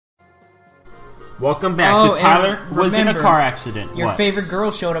Welcome back to Tyler was in a car accident. Your favorite girl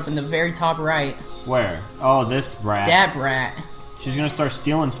showed up in the very top right. Where? Oh, this brat. That brat. She's gonna start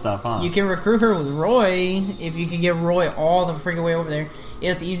stealing stuff, huh? You can recruit her with Roy if you can get Roy all the freaking way over there.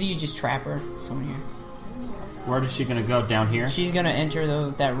 It's easy, you just trap her. Someone here. Where is she gonna go? Down here? She's gonna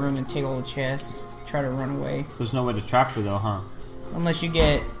enter that room and take all the chests. Try to run away. There's no way to trap her though, huh? Unless you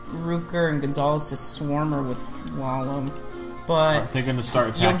get Ruker and Gonzalez to swarm her with Slalom. But they're gonna start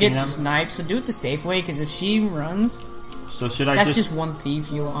attacking you'll get them? sniped, so do it the safe way, because if she runs... So should I That's just one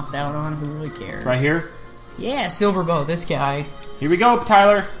thief you lost out on, who really cares? Right here? Yeah, Silverbow, this guy. Here we go,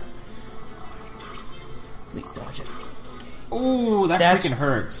 Tyler. Please dodge it. Ooh, that's freaking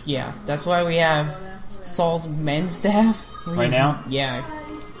hurts. Yeah, that's why we have Saul's men's staff. Right now? Yeah.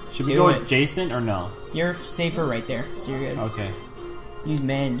 Should we go with Jason or no? You're safer right there, so you're good. Okay. Use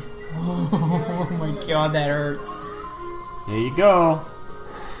men. Oh my god, that hurts. There you go.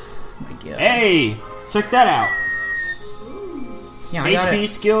 Oh my god. Hey! Check that out. Yeah, HP,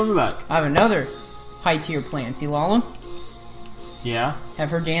 skill, and luck. I have another high tier plan. See Lala? Yeah. Have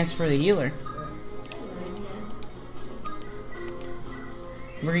her dance for the healer.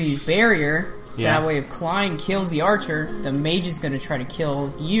 We're gonna use barrier, so that way if Klein kills the archer, the mage is gonna try to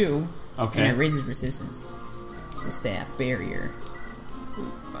kill you. Okay. And it raises resistance. So staff, barrier.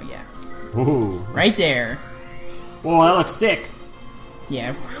 Oh yeah. Ooh. Right there. Whoa, that looks sick.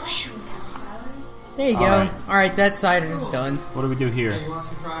 Yeah. There you go. Alright, that side is done. What do we do here? Hey, you want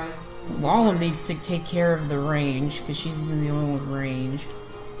some fries? Lala needs to take care of the range, because she's the only one with range.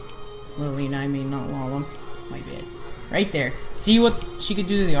 Lilina, I mean, not Lala. My bad. Right there. See what she could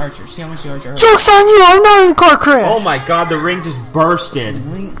do to the archer. See how much the archer hurt. Joke's on you! I'm not in a car crash! Oh my god, the ring just bursted.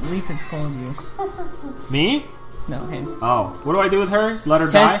 Lisa called you. Me? No, him. Oh. What do I do with her? Let her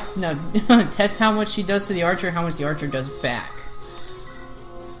die? No. Test how much she does to the archer, how much the archer does back.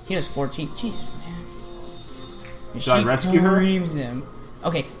 He does 14. Jesus, man. Should I rescue her? Him.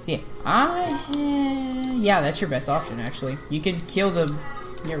 Okay, so yeah, that's your best option, actually. You could kill the...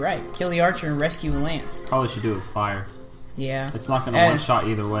 You're right. Kill the archer and rescue Lance. Probably should do it with fire. Yeah. It's not going to one-shot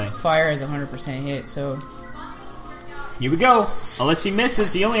either way. Fire has 100% hit, so... Here we go. Unless he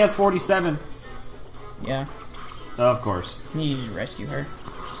misses, he only has 47. Yeah. Of course. You just rescue her.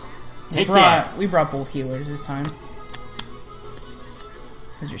 Take that. We brought both healers this time.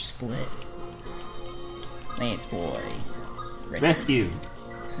 Because you're split. Lance boy. Rescue.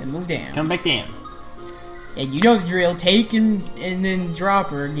 Then move down. Come back down. And you know the drill. Take and then drop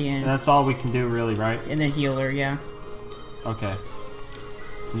her again. And that's all we can do, really, right? And then heal her, yeah. Okay.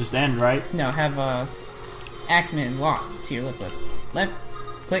 Just end, right? No, have Axeman lock to your left. Left.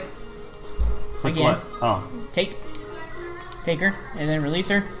 Click. Click again. What? Oh. Take her, and then release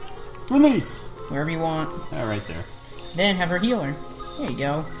her. Release! Wherever you want. Right there. Then have her heal her. There you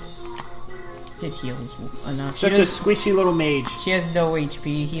go. Just heals enough. Such a squishy little mage. She has no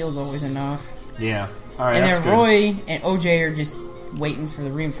HP. Heals always enough. Yeah. Alright, and that's then good. Roy and OJ are just waiting for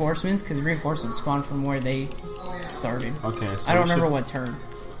the reinforcements, because the reinforcements spawn from where they started. Okay, so I don't remember what turn.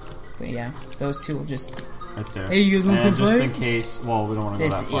 But yeah, those two will just... Right there. Hey, you guys and just in case... Well, we don't want to go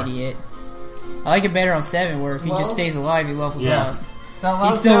that far. This idiot. I like it better on 7, where if he just stays alive, he levels up. That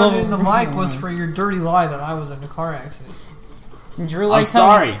loud sound in the mic was for your dirty lie that I was in a car accident. Drew, I'm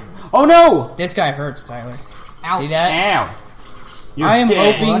sorry. Oh no! This guy hurts, Tyler. Ouch. See that? Ow. You're I am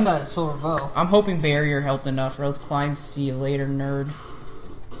dead. hoping... Well, I got a silver bow. I'm hoping barrier helped enough, or else Klein's see you later, nerd.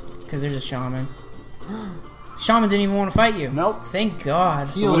 Because there's a shaman. Shaman didn't even want to fight you. Nope. Thank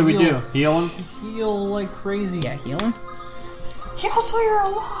God. So what do we do? Heal him? Heal like crazy. Yeah, heal him. Heal so you're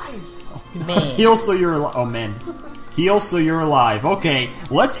alive! Man. Heal so you're alive. Oh, man. Heal so you're alive. Okay,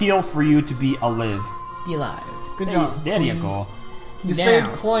 let's heal for you to be alive. Be alive. Good job. There you go. You Now. saved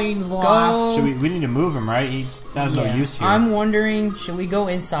Klein's life. Should we need to move him, right? He has no use here. I'm wondering, should we go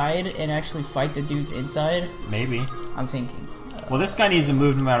inside and actually fight the dudes inside? Maybe. I'm thinking. Well, this guy needs to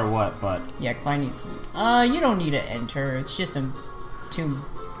move no matter what, but... Yeah, Klein needs to... you don't need to enter. It's just two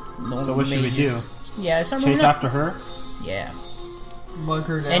normal So what should we do? Yeah, start Chase moving up. after her? Yeah. Bug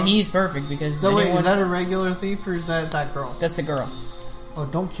her down. And he's perfect, because... So wait, is that a regular thief or is that girl? That's the girl. Oh,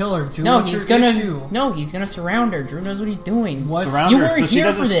 don't kill her, Drew. No, What's he's your gonna... issue? No, he's gonna surround her. Drew knows what he's doing. What? Surround You her weren't so she here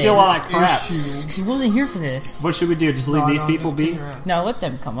doesn't for this. steal all that crap. Issue. He wasn't here for this. What should we do? Just leave these people be? No, let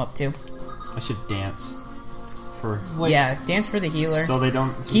them come up, too. I should dance. For... Wait. Yeah, dance for the healer. So they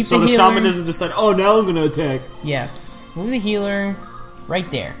don't... Keep so the the healer. shaman doesn't decide, oh, now I'm gonna attack. Yeah. Move the healer right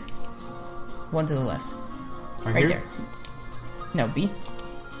there. One to the left. Right here? there. No, B.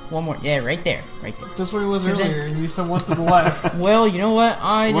 One more. Yeah, right there. Right there. That's where he was 'Cause earlier, and you said one to the left. Well, you know what?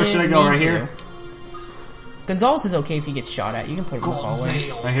 Where should I go? Right here? Gonzalez is okay if he gets shot at. You can put him in the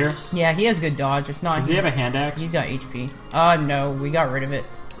hallway. Right here? Yeah, he has good dodge. If not, Does he have a hand axe? He's got HP. No, we got rid of it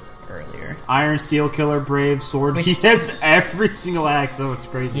earlier. Iron, Steel, Killer, Brave, Sword. He has every single axe, so it's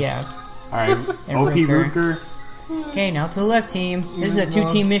crazy. Yeah. Alright, OP Ruker. Okay, now to the left team. This is a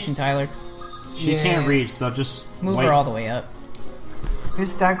 2-team mission, Tyler. She can't reach, so just move her all the way up.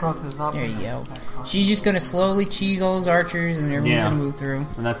 His stat growth is not. There you go. She's just gonna slowly cheese all those archers, and everyone's gonna move through.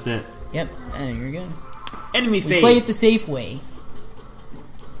 And that's it. Yep, and you're good. Enemy phase. Play it the safe way.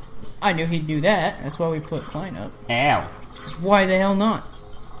 I knew he'd do that. That's why we put Klein up. Ow. 'Cause why the hell not?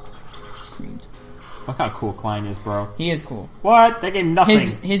 Creed. Look how cool Klein is, bro. He is cool. What? They gave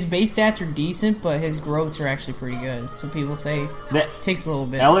nothing. His base stats are decent, but his growths are actually pretty good. Some people say that takes a little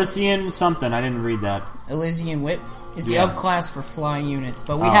bit. Elysian something. I didn't read that. Elysian Whip is the up class for flying units,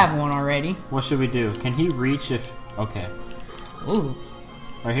 but we have one already. What should we do? Can he reach if... Okay. Ooh.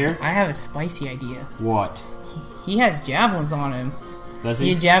 Right here? I have a spicy idea. What? He has javelins on him. Does he?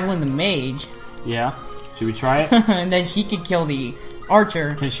 He can javelin the mage. Yeah. Should we try it? And then she could kill the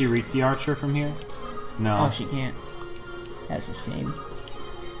archer. Can she reach the archer from here? No. Oh, she can't. That's a shame.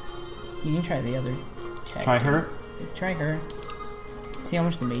 You can try the other tactic. Try her? Try her. See how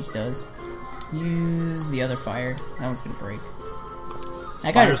much the mage does. Use the other fire. That one's gonna break.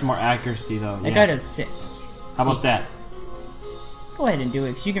 That guy does more accuracy, though. That guy does 6. How about that? Go ahead and do it,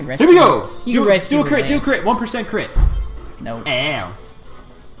 because you can rescue. Here we go! You can rescue do a crit, Lance. do a crit. 1% crit. No. Ow.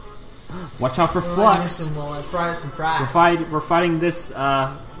 Watch out for Flux. We're fighting this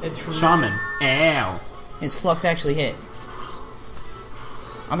shaman. Ow. His Flux actually hit.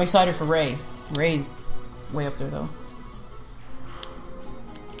 I'm excited for Ray. Ray's way up there, though.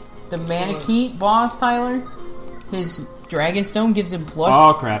 The Manakete boss, Tyler, his Dragonstone gives him plus...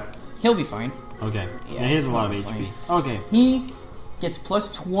 Oh, crap. He'll be fine. Okay. Yeah, he has a lot of HP. fine. Okay. He gets plus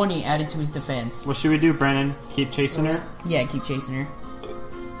 20 added to his defense. What should we do, Brandon? Keep chasing her? Yeah, keep chasing her.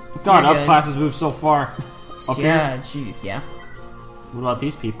 God, You're up good. classes move so far. Up Yeah, here? jeez, yeah. What about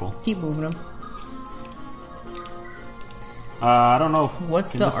these people? Keep moving them. I don't know.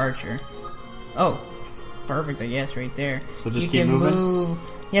 What's the archer? Oh, perfect, I guess, right there. So just you keep can moving?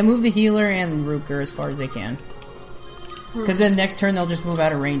 move the healer and Ruker as far as they can. Because then next turn they'll just move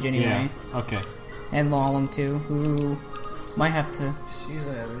out of range anyway. Yeah, okay. And Lalem too, who might have to... She's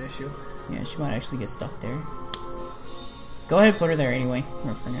gonna have an issue. Yeah, she might actually get stuck there. Go ahead and put her there anyway,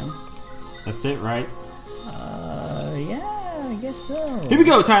 for now. That's it, right? Yeah, I guess so. Here we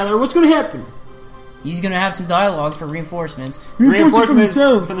go, Tyler. What's going to happen? He's gonna have some dialogue for reinforcements. Reinforcements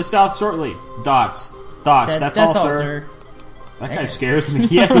from the south shortly. Dots. That's all, sir. That guy scares me.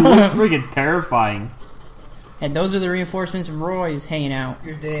 Yeah, he looks freaking terrifying. And those are the reinforcements Roy's hanging out.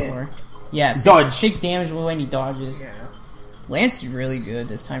 You're dead. For. Yeah, Dodge. 6 damage when he dodges. Yeah. Lance is really good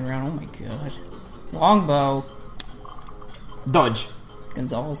this time around. Oh my god. Longbow. Dodge.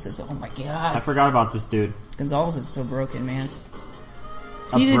 Gonzalez is, oh my I god. forgot about this dude. Gonzalez is so broken, man.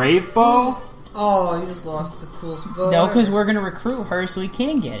 See brave bow? Oh, you just lost the coolest bow. No, because we're going to recruit her so we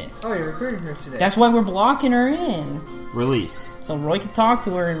can get it. Oh, you're recruiting her today. That's why we're blocking her in. Release. So Roy can talk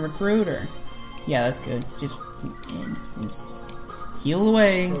to her and recruit her. Yeah, that's good. Just heal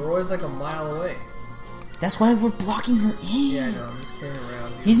away. But Roy's like a mile away. That's why we're blocking her in. Yeah, I know. I'm just kidding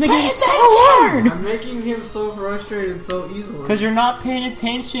around. He's making it so hard! I'm making him so frustrated so easily. Because you're not paying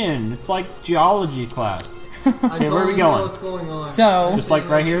attention. It's like geology class. I Okay, where are we totally going? know what's going on. So, Just like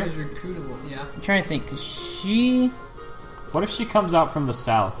right here? She's recruitable. Yeah. I'm trying to think, because she... What if she comes out from the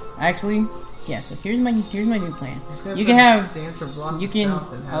south? Actually, yeah, so here's my new plan. He's gonna You can put have... Dancer block You can...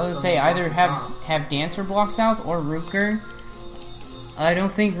 south and have I was going to say, someone either block have Dancer block south or Rooker. I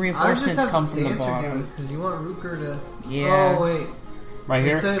don't think reinforcements come from the bottom. Because you want Rooker to... Yeah. Oh, wait. Right They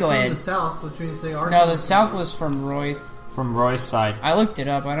here? said Go from ahead. the south, which means they are... No, the south was from Roy's. From Roy's side. I looked it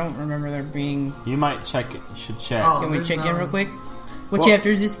up. I don't remember there being... You might check it. You should check. Oh. Can we there's check in none. real quick? What Well- chapter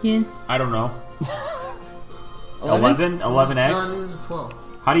is this again? I don't know. 11? 11? No, I 11X? think this is 12.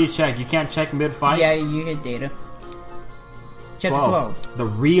 How do you check? You can't check mid-fight? Yeah, you hit data. Chapter 12. The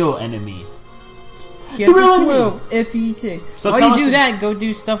real enemy. Chapter real enemy. 12, FE6. So While tell you us do if- that, go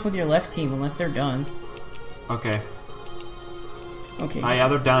do stuff with your left team unless they're done. Okay. Okay. Yeah,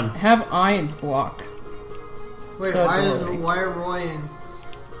 they're done. Have Ions block. Wait, The why doorway. are Roy and...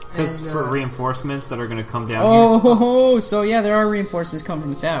 Because and, for reinforcements that are going to come down Oh, so yeah, there are reinforcements coming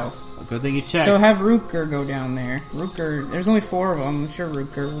from the south. here. Good thing you checked. So have Rooker go down there. Rooker, there's only 4 of them. I'm sure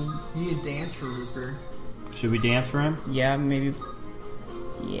Rooker. You need a dance for Rooker. Should we dance for him? Yeah, maybe.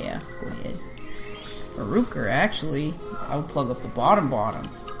 Yeah, go ahead. For Rooker, actually, I would plug up the bottom.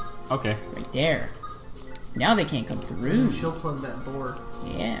 Okay. Right there. Now they can't come through. She'll plug that door.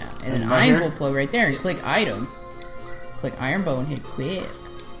 Yeah, and then right Irons here? will plug right there and click item. Click Iron Bow and hit equip.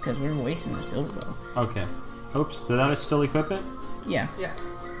 Because we're wasting the Silver Bow. Okay. Oops, did that still equip it? Yeah. Yeah.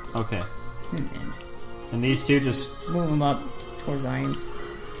 Okay. And And these two just... move them up towards Irons.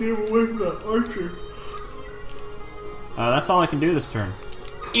 Get away from that archer. that's all I can do this turn.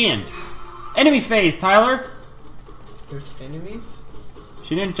 And... Enemy phase, Tyler! There's enemies?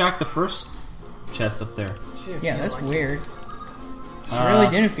 She didn't jack the first chest up there. Yeah, that's like weird. She really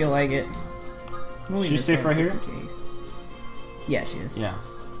didn't feel like it. She's safe right here? Yeah, she is. Yeah.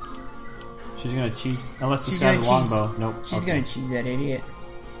 She's gonna cheese... Unless this She's guy's a gonna cheese- longbow. Nope. She's okay. gonna cheese that idiot.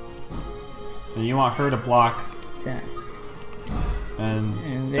 And you want her to block... That.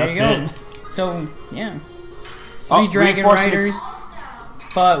 And there that's you go. it. So, yeah. 3 Dragon reinforcements. Riders.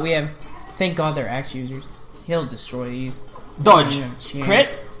 But we have... Thank God they're axe users. He'll destroy these. Dodge. No chance.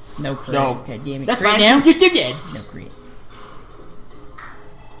 Crit? No crit. No. God damn it. That's Crit fine. now? You still did. No crit.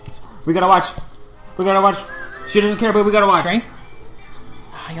 We gotta watch. We gotta watch. She doesn't care, but we gotta watch. Strength?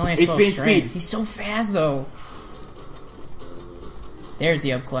 He only has HP 12 and strength. speed. He's so fast, though. There's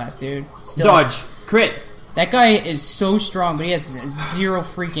the up class, dude. Still Dodge. Crit. That guy is so strong, but he has 0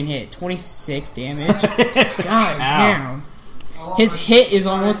 freaking hit. 26 damage. God damn. His hit is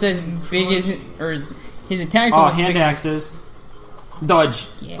almost as big as... Or his attack's almost as hand big as... axes. Dodge.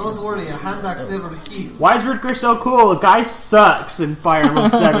 Yeah. Don't worry, a hand axe never heats. Why is Rutger so cool? The guy sucks in Fire Emblem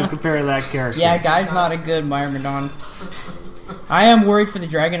 7 compared to that character. Yeah, guy's not a good Myrmidon. I am worried for the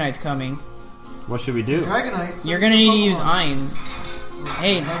Dragon Knights coming. What should we do? Dragonites. You're gonna need to use Ainz.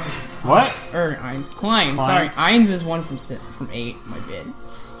 Hey, What? Ainz. Klein. Sorry, Ainz is one from 8. My bad.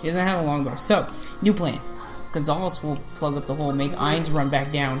 He doesn't have a longbow. So, new plan. Gonzalez will plug up the hole, make Ainz run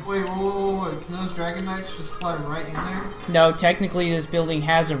back down. Wait. Can those Dragonites just fly right in there? No, technically this building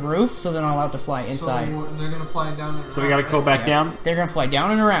has a roof, so they're not allowed to fly inside. So they're gonna fly down and So we gotta go back down? They're gonna fly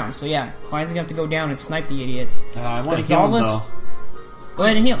down and around, so yeah. Klein's gonna have to go down and snipe the idiots. I want to heal him, though. Go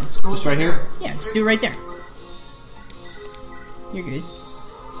ahead and heal him. Just right here? Yeah, just do it right there. You're good.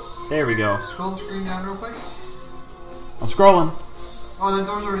 There we go. Scroll the screen down real quick. I'm scrolling. Oh, that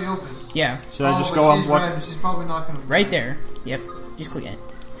door's already open. Yeah. Should I just but go on she's what? red. She's probably not gonna. Right there. Yep. Just click it.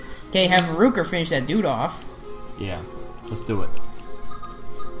 Okay, have Ruker finish that dude off. Yeah. Let's do it.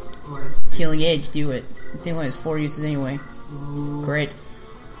 Killing Edge, do it. I think only has 4 uses anyway. Great.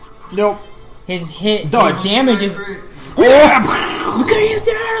 Nope. His hit, Dodge. his damage is... Great. You could have used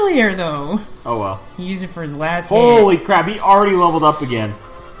it earlier, though. Oh well. He used it for his last Holy crap, he already leveled up again.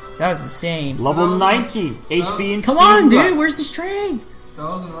 hit. That was insane. Level That was 19. HP and Come speed. on, dude. What? Where's the strength? That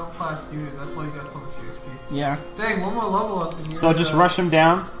was an up-class student. That's why you got so much HP. Yeah. Dang, one more level up in here. So just rush him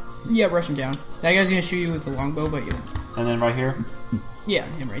down, Yeah, rush him down. That guy's gonna shoot you with the longbow, but yeah. and then right here. Yeah,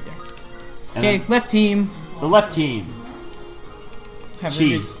 him right there. And Okay, then left team. the left team. Have her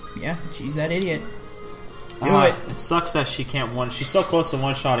Cheese. Yeah, cheese that idiot. Do it. It sucks that she can't one. She's so close to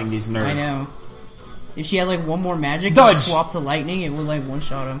one-shotting these nerds. I know. If she had like one more magic Dodge. and swap to lightning, it would like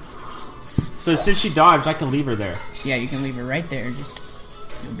one-shot him. So since she dodged, I can leave her there. Yeah, you can leave it right there. Just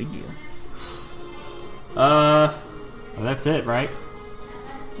no big deal. Well, that's it, right?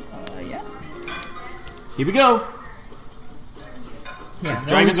 Yeah. Here we go. Yeah,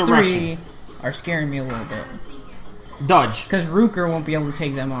 Dragons those are 3 are scaring me a little bit. Dodge. Because Ruker won't be able to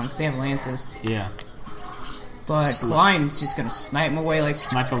take them on because they have lances. Yeah. But Klein's just gonna snipe him away like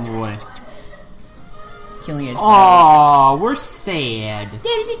Snipe them away. killing edge. Aw, we're sad.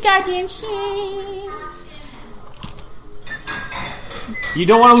 That is a goddamn shame. You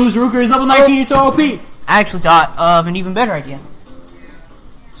don't want to lose Ruker. He's level 19. He's so OP. I actually thought of an even better idea.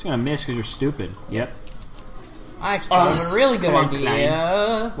 He's gonna miss because you're stupid. Yep. I actually thought of a really good come on,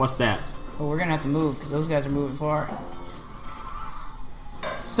 idea. What's that? But we're gonna have to move because those guys are moving far.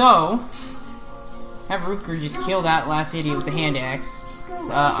 So, have Ruker just kill that last idiot with the hand axe.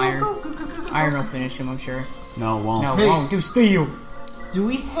 Iron. Iron will finish him, I'm sure. No, it won't. No, it won't. Do steel. Do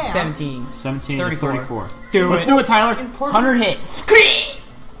we have 17. 17 is 34. 34. Let's do it, Tyler. 100 hits.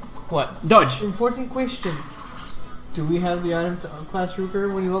 What? Dodge. Important question. Do we have the item to class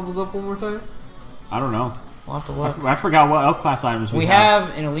Ruker when he levels up one more time? I don't know. We'll have to look. I forgot what L-class items We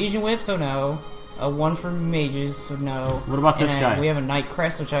have an Elysian Whip, so no. A 1 for mages, so no. What about this And guy? We have a Night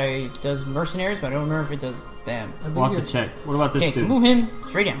Crest, which does mercenaries, but I don't remember if it does them. We'll have to check. What about this Okay, so dude? move him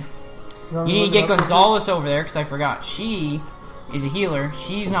straight down. You need to get Gonzalez over there, because I forgot. She is a healer.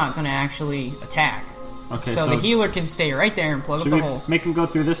 She's not going to actually attack. Okay, so the healer can stay right there and plug up should the we hole. make him go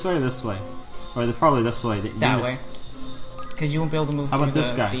through this way or this way? Or probably this way. That way. because you won't be able to move How through about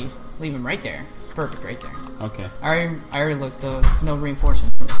this the guy? thief. Leave him right there. It's perfect right there. Okay. I already looked. No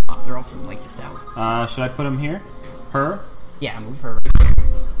reinforcements from the top. They're all from like the south. Should I put him here? Her? Yeah, move her right there.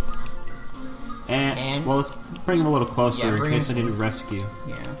 And well, let's bring him a little closer Yeah, in bring case I him need to rescue.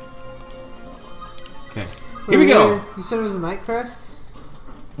 Yeah. Okay. Wait, Here we go. You said it was a night crest?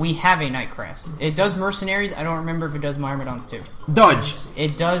 We have a night crest. It does mercenaries. I don't remember if it does myrmidons too. Dodge.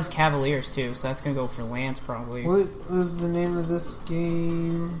 It does cavaliers too. So that's gonna go for lance probably. What was the name of this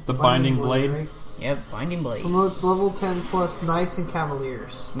game? The Binding Blade. Right? Yep, binding blade. Promotes level 10 plus knights and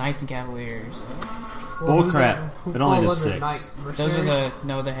cavaliers. Knights and cavaliers. Bull who's crap. that- who It only falls does under 6. knight? Those are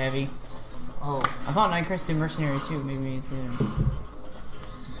Mercenaries? the heavy. Oh. I thought night crest did mercenary too. Maybe it didn't.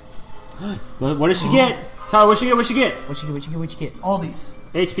 What does she get? Tyler, what'd she get? What'd she get? What you get? All these.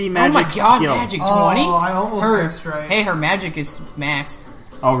 HP, magic, Oh my god, skill. magic 20? Oh, I almost Her, guessed right. Hey, her magic is maxed.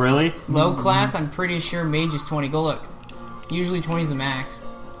 Oh, really? Low class, I'm pretty sure mage is 20. Go look. Usually 20 is the max.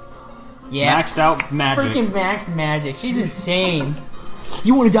 Yeah. Maxed out magic. Freaking maxed magic. She's insane.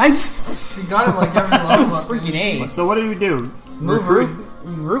 You want to die? You got it like every level up. Freaking A. So what did we do? Move Recruit?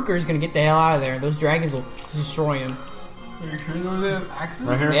 Rooker's gonna get the hell out of there. Those dragons will destroy him. Are you sure they have axes?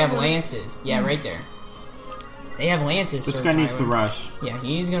 Right here? They have lances. Yeah, right there. They have lances. This Sir guy needs to Tyler. rush. Yeah,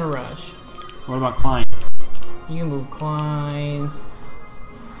 he's gonna rush. What about Klein? You can move Klein.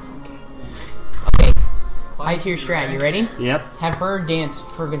 Okay. High tier strat, you ready? Yep. Have her dance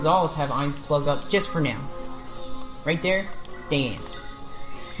for Gonzalez, have Ainz plug up just for now. Right there, dance.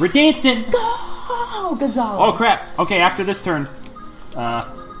 We're dancing! Go, Gonzalez! Oh, crap. Okay, after this turn.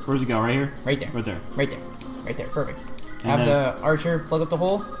 Where's he go? Right here? Right there. Right there. Right there. Right there, perfect. And Have then- the archer plug up the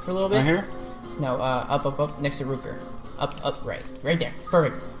hole for a little bit. Right here? No, up, next to Rooker. Up, right. Right there.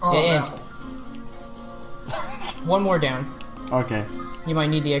 Perfect. Oh, Yeah, that and one more down. Okay. You might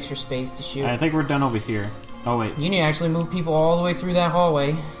need the extra space to shoot. I think we're done over here. Oh, wait. You need to actually move people all the way through that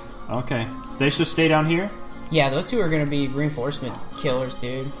hallway. Okay. They should stay down here? Yeah, those two are going to be reinforcement killers,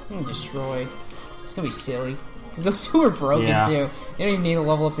 dude. They're gonna destroy. It's going to be silly. Because those two are broken, Yeah. too. They don't even need to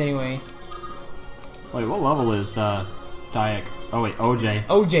level ups anyway. Wait, what level is, Dyack? Oh, wait, OJ. OJ,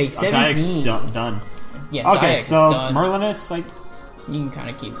 Oh, Dyack's 17. done. Yeah, Okay, Dyack's so done. Merlinus, like... You can kind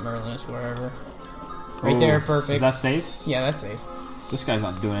of keep Merlinus wherever. Right Ooh, there, perfect. Is that safe? Yeah, that's safe. This guy's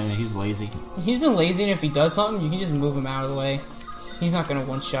not doing anything. He's lazy. He's been lazy, and if he does something, you can just move him out of the way. He's not gonna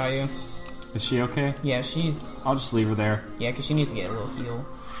one-shot you. Is she okay? Yeah, she's... I'll just leave her there. Yeah, because she needs to get a little heal.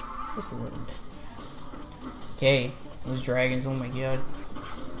 Just a little bit. Okay, those dragons, oh my god.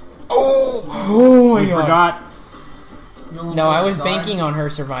 Oh my We god. forgot. No, I was banking on her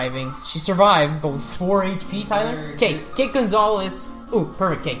surviving. She survived, but with 4 HP, Tyler. Okay, kick Gonzalez. Ooh,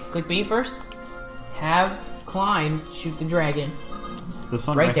 perfect. Okay, click B first. Have Klein shoot the dragon. This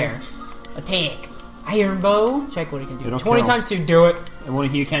one Right there. here? Attack. Iron bow. Check what he can do. It'll 20 kill. times 2. Do it. And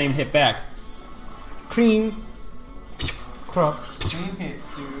one you can't even hit back. Cream. Crop. Clean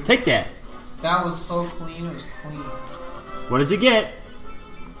hits, dude. Take that. That was so clean, it was clean. What does he get?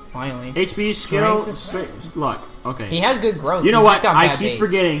 Finally. HP, skill, Strength is- strength, luck. Okay. He has good growth. You know He's what? just got I bad keep base.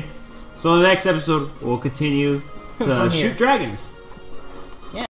 forgetting. So in the next episode, we'll continue to From here. shoot dragons.